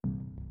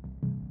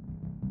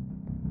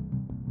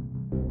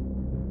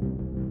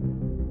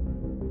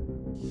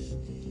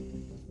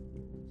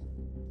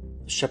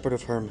Shepherd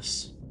of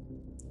Hermas.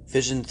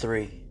 Vision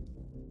 3.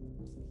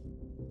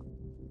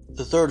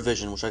 The third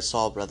vision which I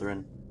saw,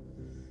 brethren,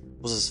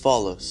 was as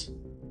follows.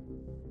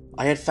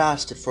 I had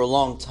fasted for a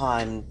long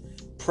time,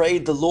 and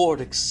prayed the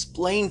Lord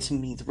explain to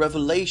me the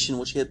revelation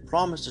which he had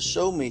promised to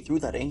show me through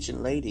that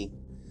ancient lady.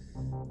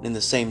 And in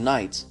the same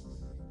night,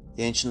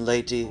 the ancient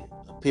lady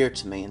appeared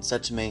to me and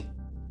said to me,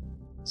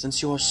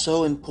 Since you are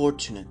so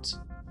importunate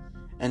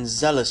and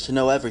zealous to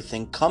know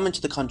everything, come into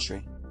the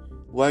country,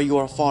 where you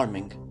are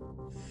farming.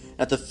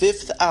 At the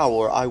 5th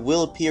hour I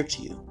will appear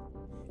to you,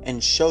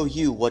 and show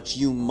you what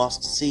you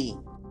must see.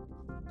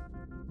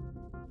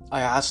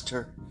 I asked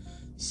her,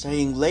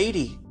 saying,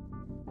 Lady,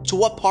 to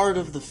what part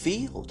of the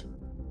field?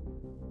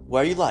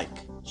 Where you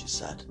like, she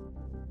said.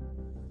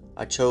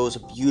 I chose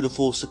a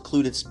beautiful,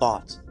 secluded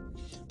spot,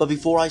 but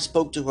before I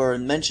spoke to her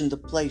and mentioned the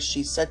place,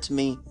 she said to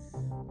me,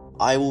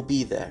 I will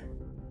be there,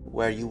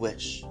 where you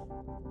wish.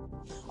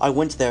 I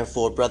went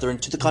therefore, brethren,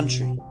 to the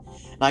country,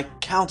 and I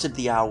counted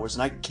the hours,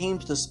 and I came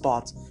to the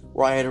spot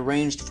where I had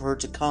arranged for her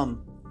to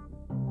come.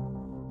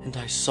 And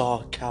I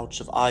saw a couch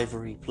of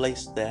ivory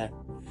placed there,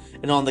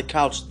 and on the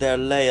couch there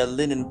lay a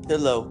linen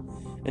pillow,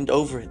 and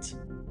over it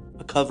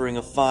a covering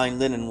of fine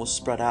linen was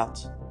spread out.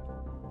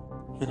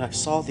 And I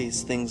saw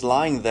these things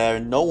lying there,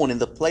 and no one in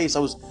the place. I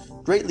was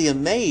greatly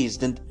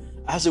amazed, and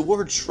as it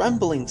were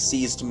trembling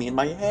seized me, and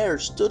my hair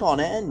stood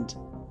on end.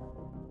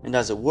 And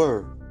as it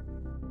were,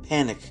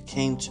 panic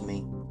came to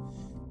me,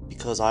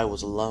 because I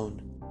was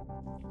alone.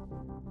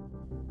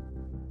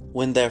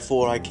 When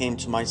therefore I came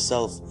to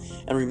myself,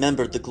 and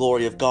remembered the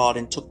glory of God,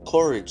 and took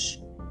courage,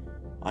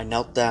 I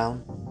knelt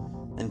down,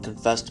 and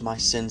confessed my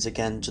sins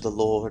again to the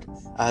Lord,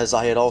 as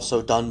I had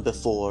also done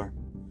before.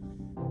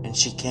 And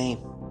she came,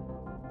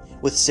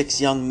 with 6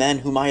 young men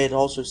whom I had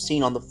also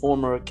seen on the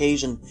former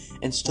occasion,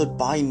 and stood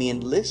by me,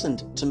 and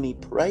listened to me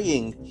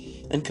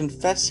praying, and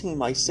confessing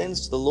my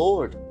sins to the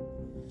Lord.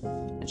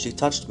 And she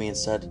touched me and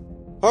said,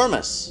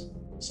 Hermas,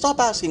 stop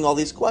asking all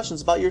these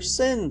questions about your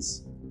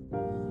sins.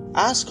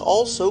 Ask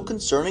also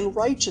concerning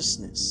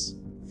righteousness,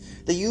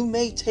 that you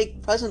may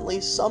take presently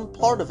some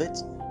part of it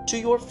to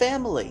your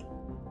family.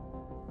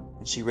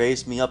 And she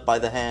raised me up by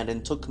the hand,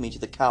 and took me to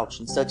the couch,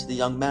 and said to the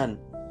young men,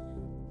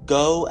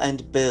 Go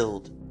and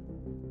build.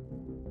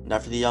 And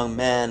after the young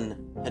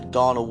man had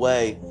gone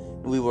away,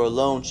 and we were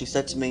alone, she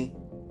said to me,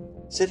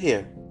 Sit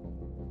here.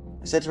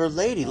 I said to her,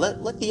 Lady,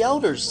 let the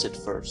elders sit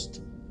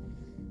first.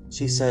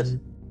 She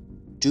said,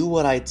 Do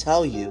what I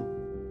tell you,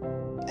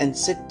 and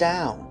sit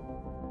down.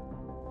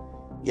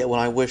 Yet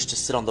when I wished to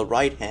sit on the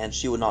right hand,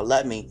 she would not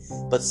let me,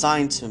 but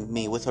signed to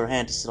me with her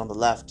hand to sit on the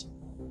left.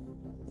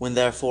 When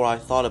therefore I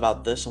thought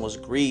about this, and was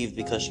grieved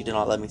because she did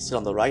not let me sit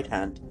on the right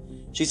hand,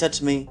 she said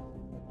to me,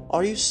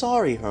 Are you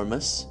sorry,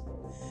 Hermas?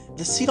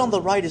 The seat on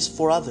the right is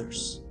for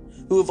others,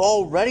 who have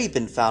already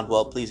been found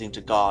well-pleasing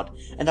to God,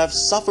 and have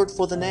suffered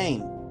for the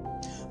name.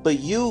 But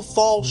you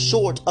fall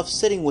short of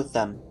sitting with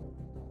them.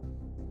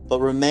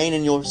 But remain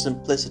in your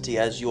simplicity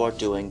as you are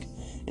doing,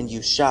 and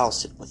you shall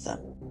sit with them.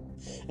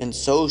 And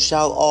so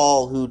shall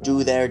all who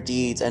do their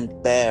deeds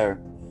and bear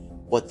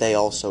what they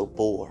also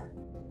bore.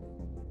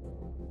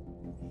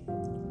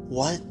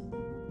 What,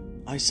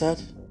 I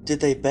said, did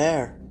they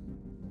bear?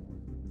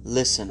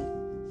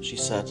 Listen, she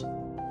said.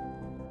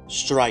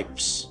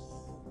 Stripes,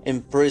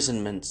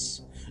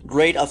 imprisonments,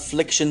 great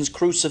afflictions,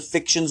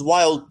 crucifixions,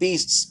 wild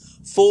beasts,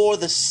 for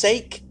the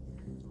sake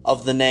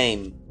of the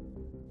name.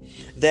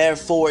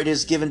 Therefore it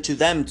is given to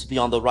them to be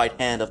on the right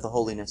hand of the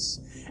holiness,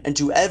 and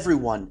to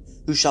everyone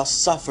who shall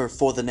suffer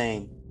for the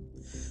name.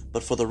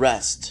 But for the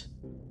rest,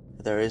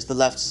 there is the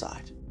left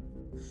side.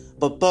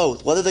 But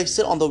both, whether they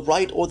sit on the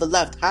right or the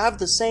left, have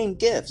the same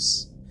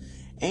gifts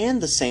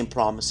and the same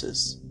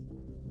promises.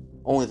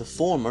 Only the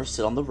former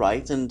sit on the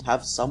right and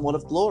have somewhat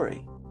of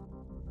glory.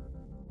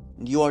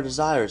 And you are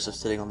desirous of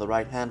sitting on the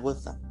right hand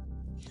with them,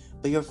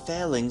 but your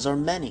failings are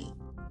many.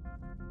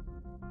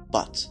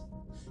 But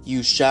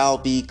you shall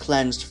be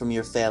cleansed from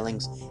your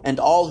failings, and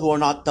all who are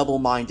not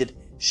double-minded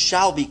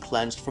shall be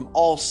cleansed from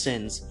all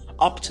sins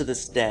up to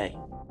this day.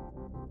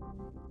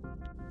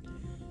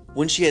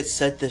 When she had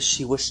said this,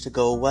 she wished to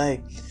go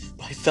away,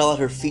 but I fell at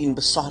her feet and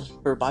besought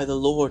her by the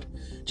Lord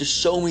to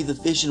show me the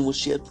vision which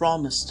she had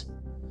promised.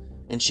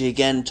 And she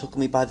again took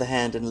me by the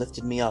hand and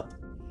lifted me up,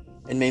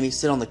 and made me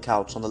sit on the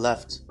couch on the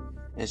left,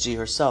 and she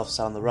herself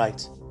sat on the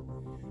right.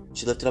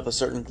 She lifted up a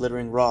certain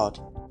glittering rod,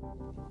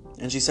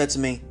 and she said to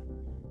me,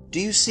 Do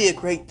you see a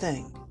great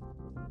thing?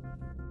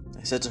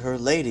 I said to her,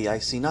 Lady, I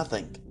see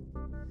nothing.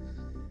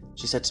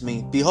 She said to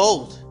me,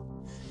 Behold,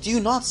 do you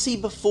not see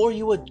before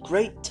you a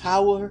great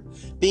tower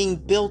being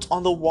built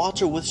on the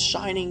water with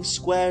shining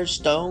square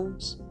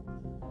stones?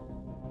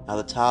 Now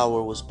the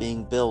tower was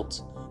being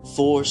built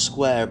 4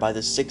 square by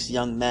the 6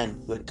 young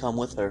men who had come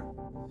with her.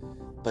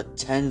 But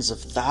tens of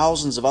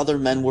thousands of other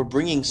men were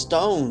bringing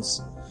stones,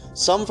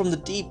 some from the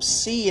deep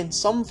sea and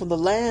some from the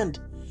land,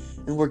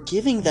 and were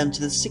giving them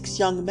to the 6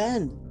 young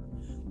men,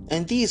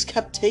 and these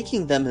kept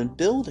taking them and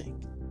building.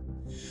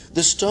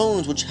 The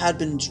stones which had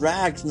been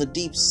dragged from the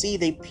deep sea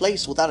they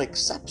placed without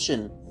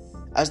exception,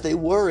 as they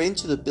were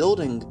into the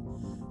building,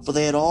 for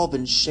they had all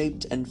been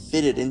shaped and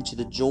fitted into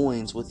the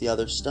joins with the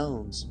other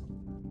stones.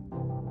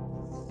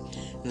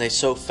 And they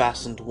so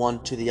fastened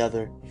one to the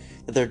other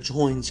that their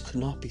joins could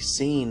not be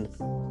seen.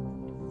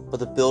 But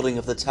the building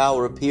of the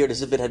tower appeared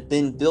as if it had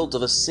been built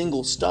of a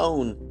single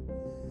stone.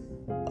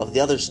 Of the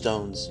other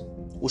stones,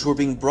 which were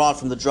being brought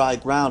from the dry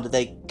ground,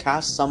 they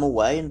cast some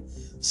away, and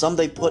some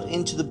they put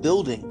into the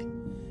building,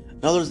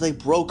 and others they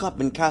broke up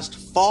and cast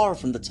far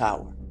from the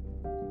tower.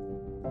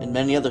 And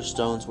many other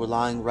stones were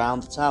lying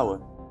round the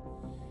tower,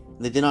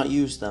 and they did not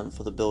use them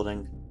for the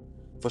building,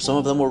 for some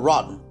of them were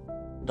rotten,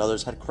 and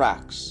others had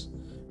cracks,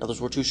 and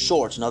others were too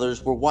short, and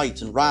others were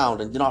white and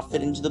round, and did not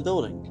fit into the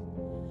building.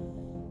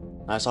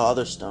 And I saw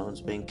other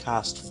stones being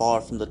cast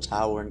far from the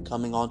tower and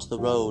coming onto the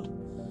road,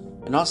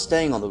 and not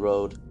staying on the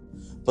road,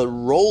 but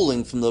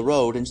rolling from the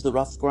road into the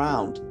rough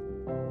ground.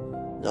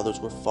 And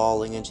others were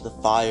falling into the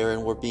fire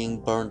and were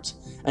being burnt,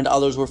 and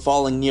others were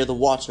falling near the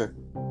water,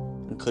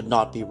 and could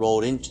not be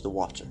rolled into the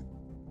water,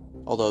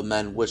 although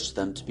men wished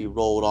them to be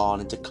rolled on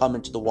and to come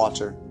into the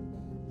water.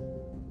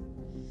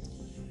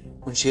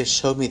 When she had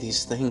showed me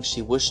these things,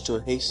 she wished to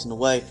hasten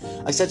away.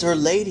 I said to her,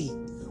 Lady,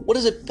 what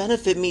does it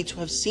benefit me to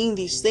have seen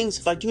these things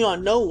if I do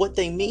not know what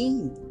they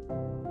mean?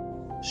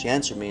 She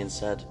answered me and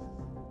said,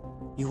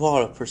 You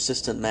are a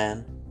persistent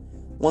man,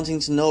 wanting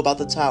to know about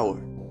the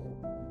tower.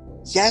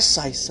 Yes,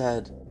 I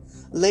said,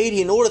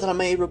 Lady, in order that I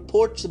may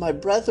report to my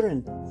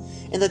brethren,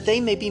 and that they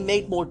may be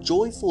made more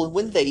joyful, and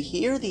when they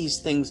hear these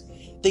things,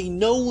 they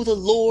know the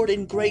Lord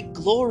in great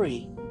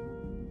glory.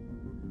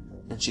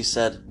 And she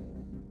said,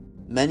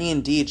 Many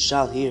indeed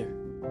shall hear,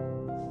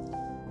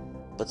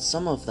 but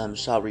some of them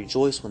shall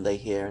rejoice when they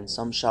hear, and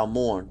some shall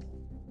mourn.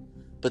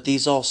 But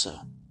these also,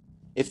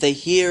 if they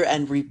hear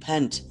and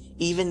repent,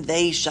 even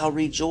they shall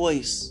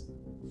rejoice.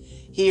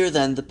 Hear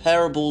then the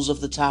parables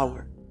of the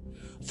tower,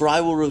 for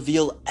I will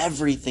reveal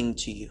everything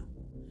to you.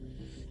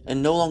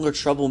 And no longer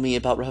trouble me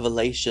about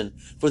revelation,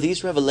 for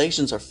these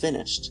revelations are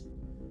finished,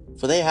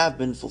 for they have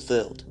been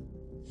fulfilled.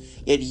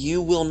 Yet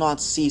you will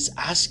not cease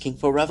asking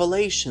for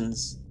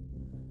revelations,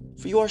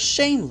 for you are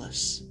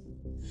shameless.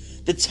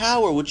 The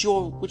tower which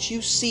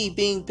you see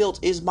being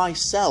built is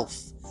myself,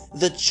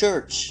 the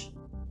church,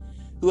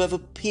 who have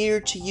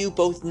appeared to you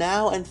both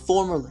now and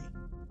formerly.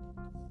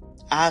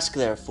 Ask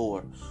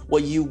therefore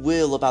what you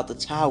will about the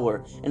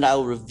tower, and I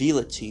will reveal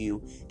it to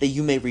you, that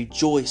you may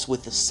rejoice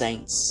with the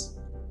saints.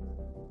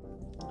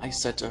 I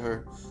said to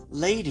her,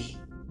 Lady,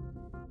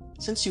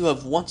 since you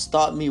have once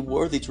thought me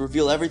worthy to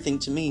reveal everything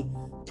to me,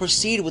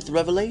 proceed with the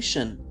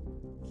revelation.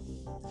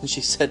 And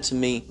she said to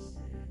me,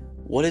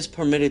 What is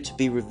permitted to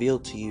be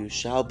revealed to you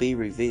shall be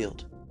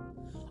revealed.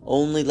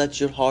 Only let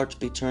your heart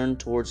be turned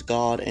towards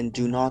God, and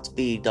do not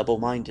be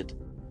double-minded.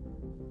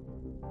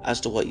 As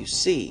to what you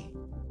see,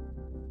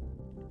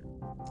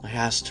 I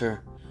asked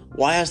her,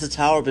 Why has the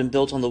tower been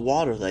built on the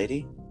water,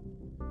 lady?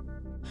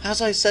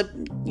 As I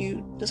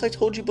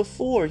told you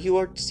before, you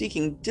are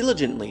seeking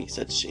diligently,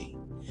 said she,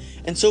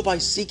 and so by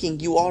seeking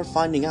you are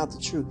finding out the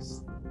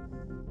truth.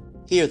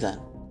 Hear then,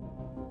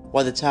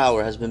 why the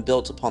tower has been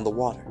built upon the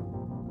water.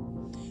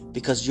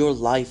 Because your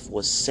life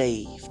was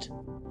saved,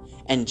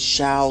 and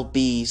shall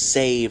be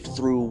saved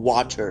through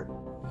water.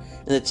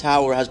 And the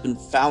tower has been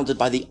founded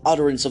by the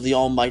utterance of the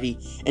Almighty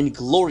and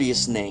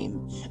glorious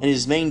name, and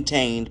is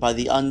maintained by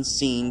the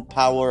unseen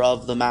power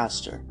of the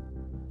Master.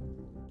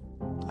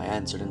 I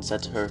answered and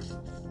said to her,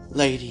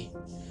 Lady,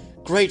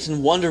 great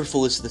and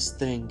wonderful is this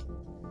thing.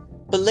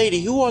 But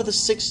lady, who are the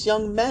 6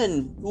 young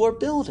men who are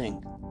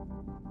building?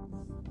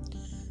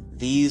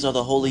 These are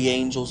the holy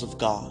angels of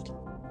God,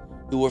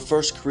 who were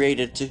first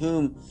created, to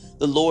whom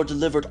the Lord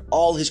delivered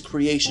all his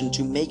creation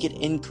to make it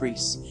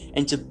increase,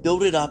 and to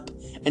build it up,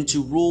 and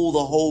to rule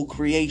the whole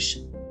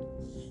creation.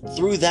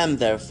 Through them,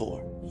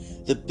 therefore,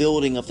 the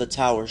building of the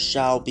tower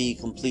shall be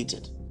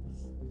completed.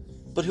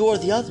 But who are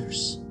the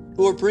others,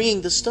 who are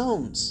bringing the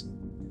stones?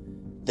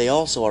 They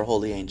also are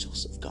holy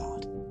angels of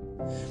God.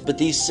 But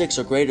these 6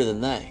 are greater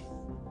than they.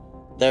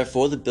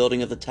 Therefore the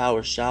building of the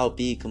tower shall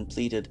be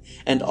completed,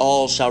 and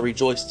all shall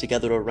rejoice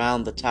together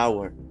around the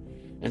tower,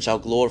 and shall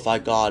glorify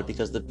God,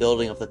 because the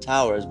building of the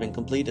tower has been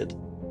completed.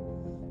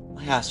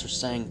 I asked her,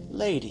 saying,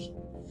 Lady,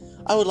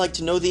 I would like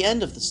to know the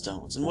end of the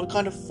stones, and what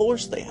kind of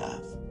force they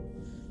have.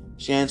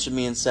 She answered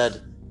me and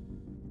said,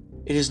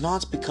 It is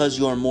not because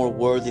you are more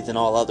worthy than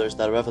all others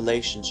that a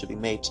revelation should be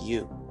made to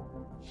you.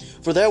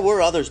 For there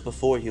were others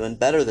before you, and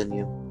better than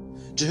you,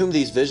 to whom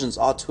these visions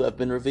ought to have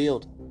been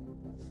revealed.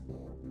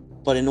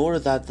 But in order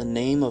that the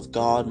name of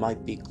God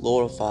might be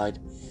glorified,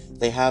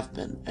 they have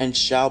been, and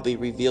shall be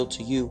revealed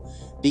to you,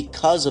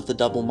 because of the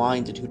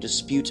double-minded who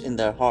dispute in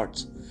their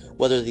hearts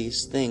whether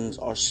these things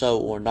are so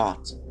or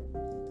not.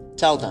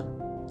 Tell them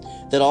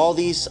that all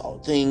these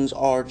things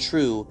are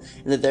true,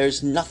 and that there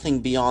is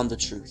nothing beyond the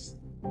truth,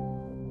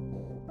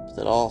 but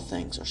that all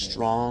things are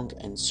strong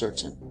and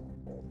certain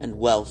and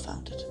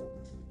well-founded.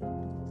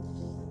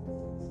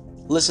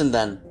 Listen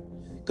then,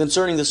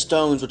 concerning the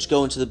stones which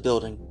go into the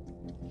building.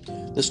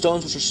 The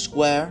stones which are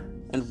square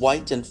and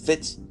white and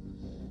fit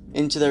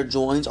into their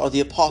joins are the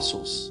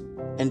apostles,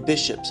 and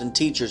bishops, and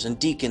teachers, and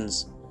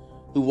deacons.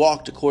 who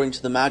walked according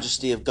to the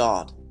majesty of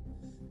God,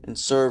 and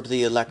served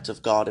the elect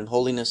of God in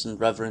holiness and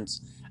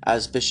reverence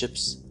as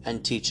bishops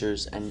and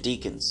teachers and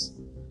deacons.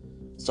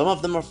 Some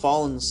of them are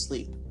fallen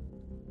asleep,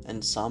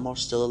 and some are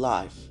still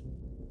alive.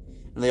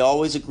 And they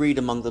always agreed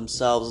among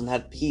themselves, and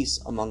had peace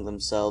among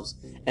themselves,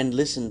 and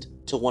listened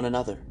to one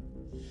another,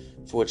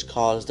 for which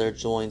cause their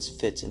joints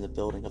fit in the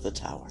building of the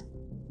tower.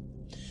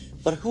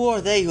 But who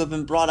are they who have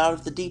been brought out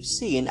of the deep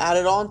sea, and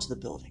added on to the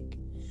building,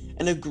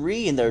 and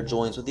agree in their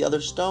joints with the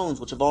other stones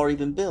which have already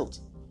been built?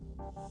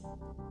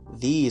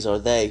 These are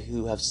they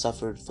who have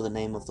suffered for the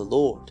name of the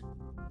Lord.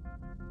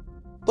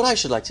 But I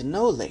should like to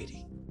know,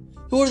 lady,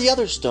 who are the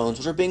other stones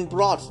which are being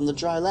brought from the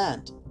dry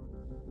land?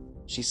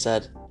 She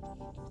said,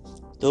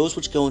 Those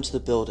which go into the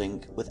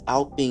building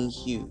without being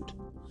hewed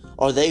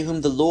are they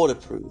whom the Lord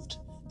approved,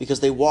 because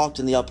they walked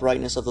in the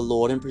uprightness of the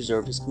Lord and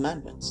preserved his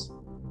commandments.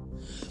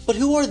 But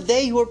who are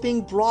they who are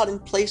being brought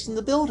and placed in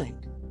the building?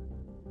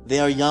 They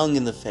are young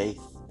in the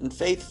faith and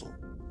faithful,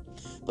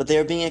 but they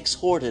are being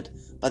exhorted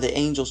by the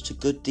angels to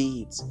good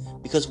deeds,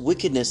 because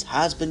wickedness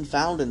has been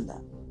found in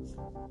them.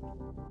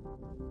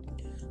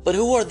 But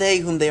who are they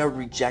whom they are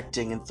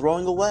rejecting and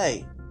throwing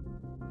away?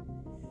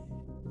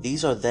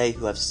 These are they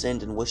who have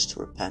sinned and wish to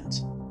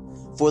repent.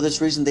 For this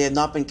reason they have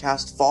not been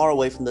cast far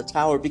away from the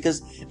tower,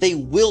 because they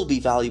will be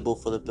valuable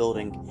for the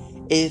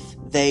building, if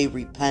they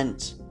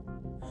repent.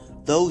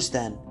 Those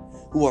then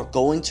who are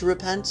going to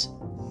repent,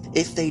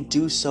 if they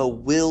do so,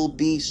 will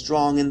be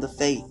strong in the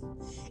faith,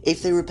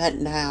 if they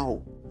repent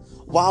now,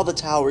 while the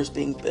tower is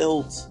being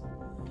built.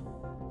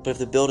 But if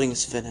the building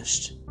is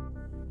finished,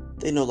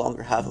 they no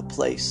longer have a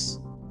place,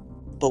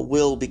 but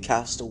will be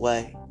cast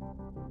away.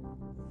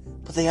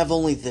 But they have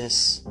only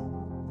this,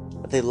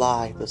 that they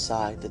lie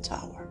beside the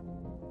tower.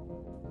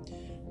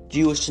 Do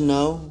you wish to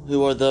know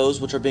who are those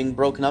which are being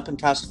broken up and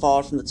cast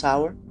far from the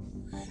tower?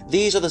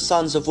 These are the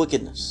sons of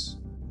wickedness,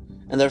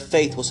 and their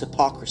faith was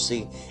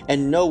hypocrisy,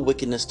 and no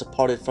wickedness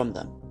departed from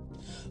them.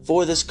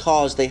 For this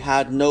cause they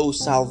had no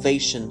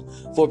salvation,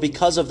 for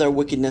because of their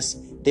wickedness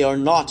they are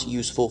not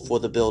useful for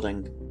the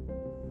building.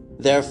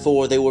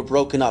 Therefore they were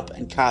broken up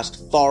and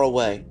cast far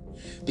away,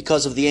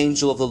 because of the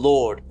angel of the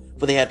Lord,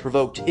 for they had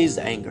provoked his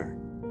anger.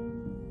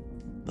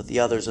 But the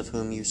others of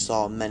whom you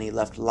saw many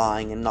left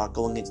lying and not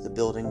going into the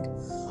building,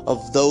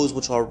 of those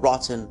which are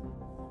rotten,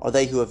 are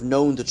they who have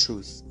known the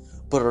truth,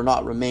 but are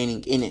not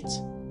remaining in it.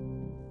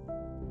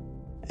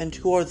 And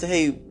who are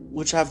they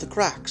which have the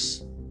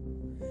cracks?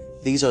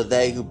 These are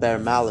they who bear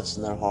malice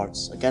in their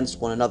hearts against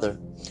one another,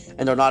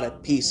 and are not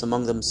at peace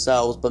among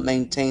themselves, but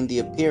maintain the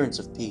appearance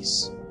of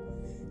peace.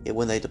 Yet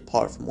when they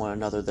depart from one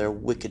another, their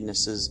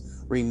wickednesses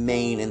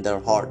remain in their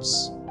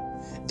hearts.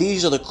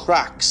 These are the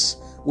cracks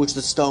which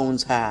the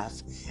stones have,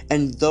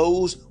 and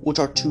those which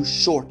are too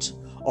short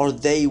are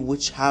they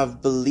which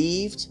have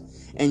believed,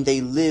 and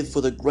they live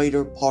for the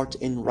greater part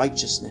in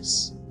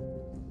righteousness,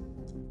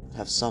 and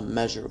have some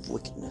measure of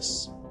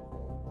wickedness.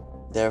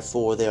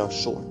 Therefore they are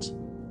short,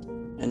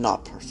 and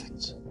not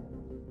perfect.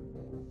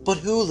 But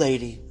who,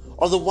 lady,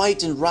 are the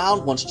white and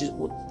round ones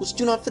which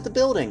do not fit the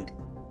building?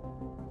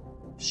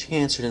 She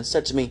answered and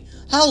said to me,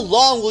 How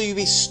long will you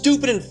be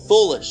stupid and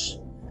foolish,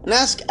 and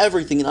ask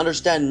everything and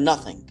understand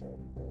nothing?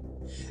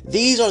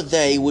 These are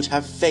they which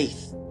have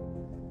faith,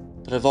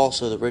 but have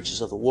also the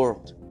riches of the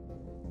world.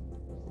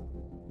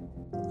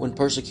 When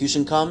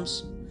persecution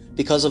comes,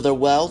 because of their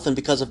wealth and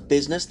because of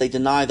business, they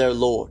deny their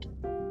Lord.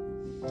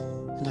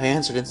 And I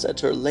answered and said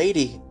to her,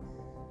 Lady,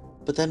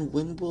 but then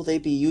when will they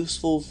be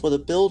useful for the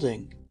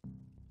building?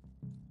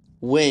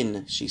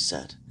 When, she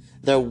said,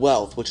 their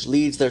wealth, which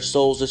leads their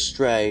souls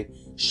astray,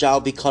 shall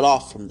be cut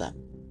off from them.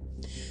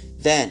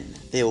 Then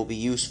they will be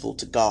useful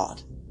to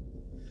God.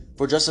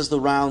 For just as the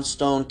round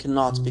stone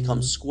cannot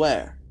become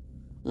square,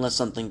 unless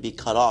something be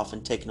cut off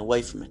and taken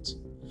away from it,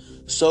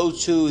 so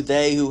too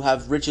they who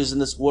have riches in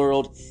this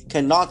world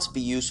cannot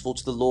be useful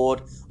to the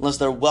Lord, unless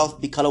their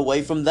wealth be cut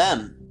away from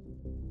them.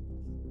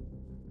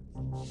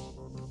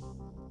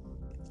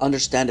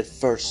 Understand it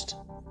first,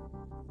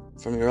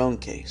 from your own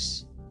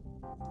case.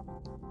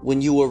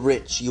 When you were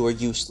rich, you were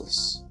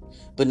useless,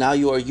 but now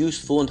you are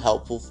useful and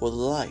helpful for the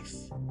life.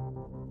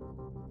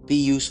 Be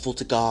useful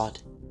to God,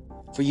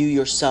 for you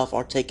yourself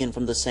are taken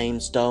from the same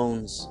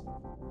stones.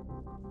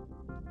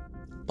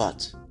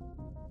 But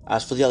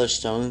as for the other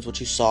stones which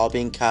you saw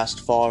being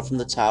cast far from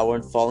the tower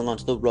and falling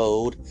onto the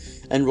road,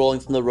 and rolling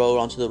from the road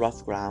onto the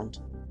rough ground,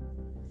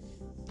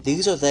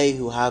 these are they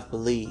who have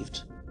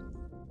believed,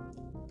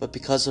 but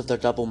because of their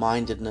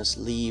double-mindedness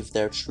leave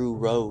their true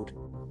road.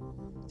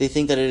 They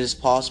think that it is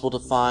possible to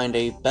find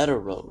a better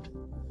road,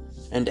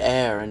 and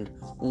err and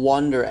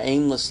wander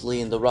aimlessly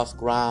in the rough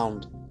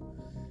ground.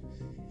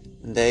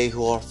 And they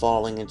who are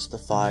falling into the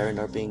fire and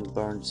are being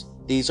burnt,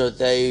 these are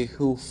they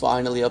who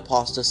finally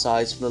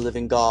apostatize from the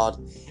living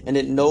God, and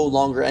it no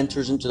longer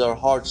enters into their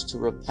hearts to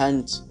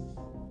repent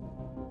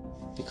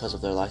because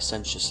of their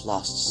licentious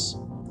lusts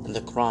and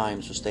the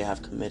crimes which they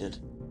have committed.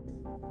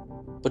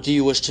 But do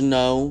you wish to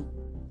know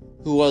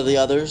who are the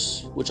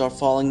others which are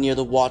falling near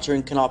the water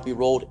and cannot be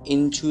rolled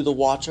into the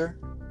water?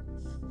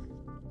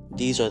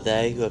 These are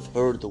they who have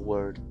heard the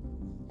word,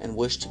 and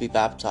wish to be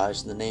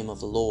baptized in the name of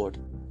the Lord.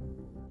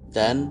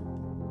 Then,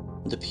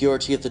 when the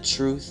purity of the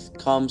truth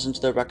comes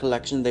into their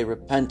recollection, they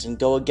repent and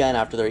go again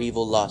after their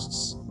evil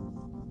lusts."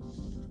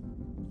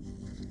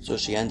 So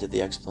she ended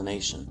the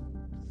explanation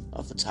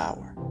of the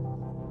tower.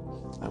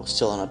 I was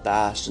still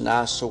unabashed, and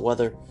asked her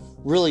whether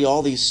really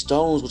all these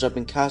stones which have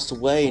been cast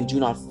away and do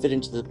not fit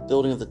into the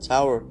building of the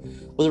tower,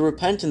 whether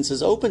repentance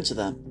is open to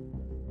them,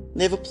 and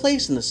they have a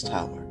place in this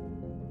tower.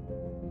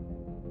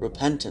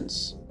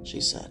 "Repentance,"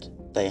 she said,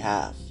 "they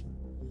have,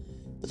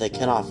 but they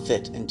cannot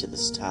fit into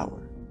this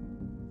tower.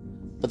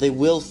 But they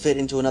will fit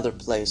into another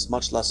place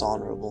much less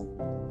honorable,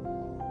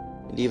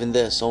 and even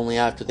this only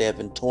after they have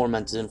been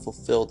tormented and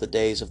fulfilled the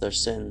days of their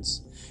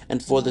sins,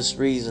 and for this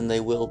reason they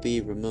will be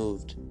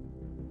removed,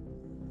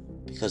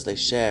 because they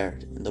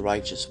shared in the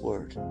righteous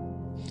word.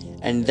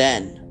 And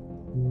then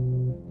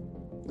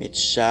it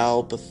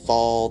shall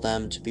befall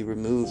them to be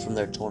removed from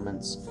their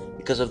torments,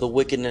 because of the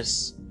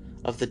wickedness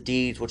of the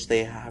deeds which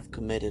they have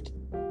committed.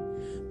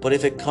 But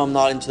if it come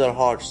not into their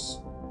hearts,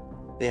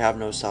 they have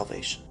no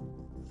salvation,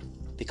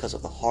 because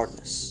of the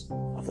hardness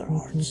of their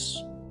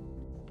hearts."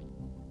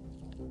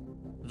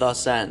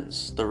 Thus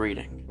ends the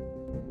reading.